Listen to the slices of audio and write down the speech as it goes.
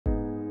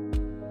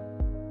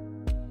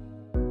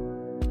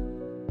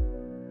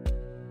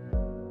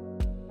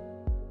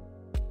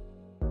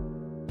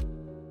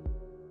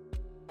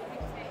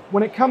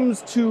When it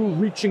comes to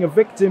reaching a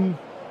victim,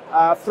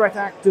 threat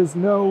actors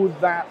know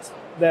that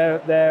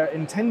their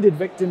intended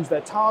victims,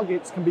 their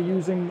targets, can be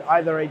using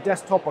either a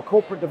desktop or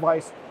corporate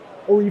device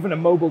or even a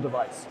mobile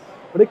device.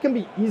 But it can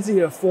be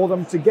easier for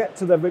them to get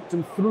to their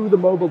victim through the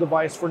mobile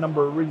device for a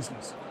number of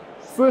reasons.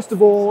 First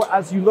of all,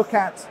 as you look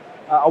at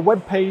a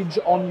web page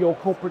on your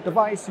corporate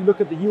device, you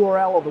look at the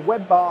URL or the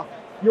web bar,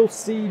 you'll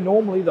see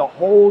normally the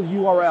whole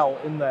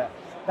URL in there.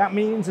 That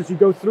means as you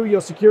go through your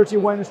security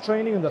awareness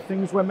training and the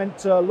things we're meant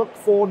to look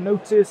for,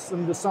 notice,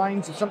 and the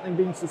signs of something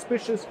being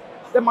suspicious,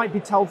 there might be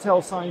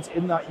telltale signs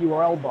in that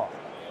URL bar.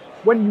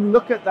 When you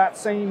look at that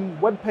same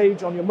web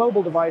page on your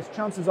mobile device,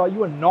 chances are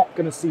you are not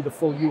going to see the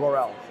full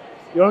URL.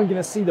 You're only going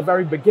to see the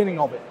very beginning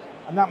of it.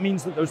 And that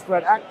means that those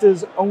threat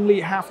actors only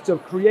have to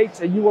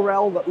create a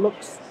URL that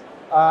looks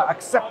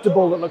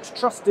acceptable, that looks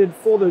trusted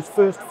for those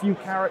first few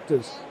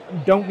characters. You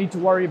don't need to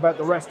worry about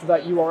the rest of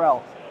that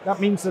URL.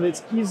 That means that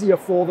it's easier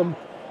for them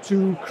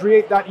to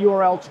create that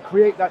URL, to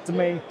create that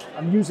domain,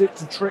 and use it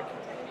to trick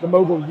the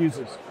mobile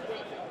users.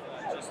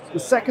 The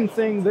second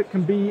thing that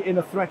can be in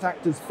a threat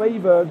actor's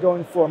favor,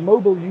 going for a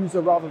mobile user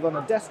rather than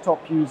a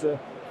desktop user,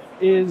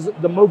 is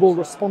the mobile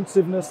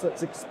responsiveness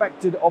that's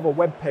expected of a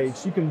web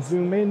page. You can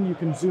zoom in, you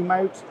can zoom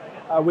out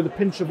with a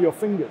pinch of your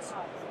fingers.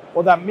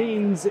 What that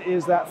means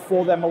is that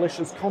for their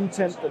malicious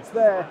content that's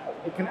there,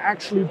 it can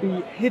actually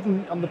be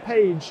hidden on the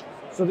page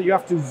so that you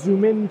have to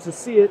zoom in to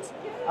see it,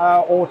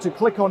 or to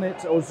click on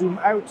it, or zoom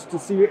out to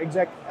see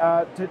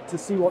to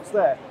see what's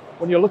there.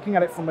 When you're looking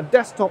at it from a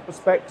desktop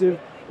perspective,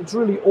 it's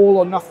really all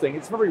or nothing.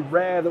 It's very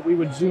rare that we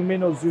would zoom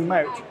in or zoom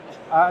out,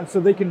 and so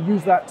they can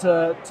use that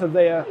to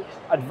their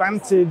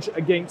advantage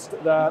against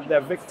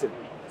their victim.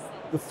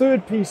 The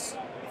third piece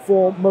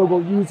for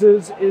mobile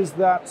users is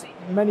that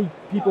many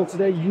people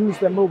today use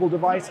their mobile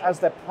device as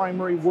their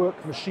primary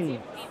work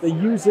machine. They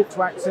use it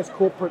to access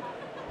corporate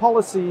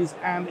policies,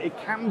 and it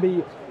can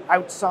be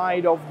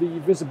outside of the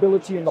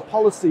visibility and the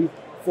policy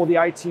for the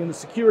IT and the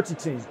security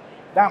team.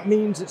 That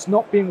means it's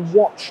not being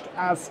watched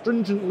as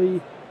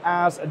stringently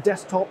as a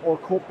desktop or a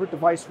corporate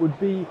device would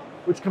be,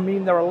 which can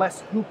mean there are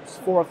less hoops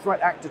for a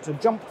threat actor to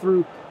jump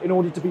through in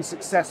order to be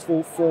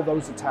successful for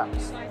those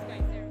attacks.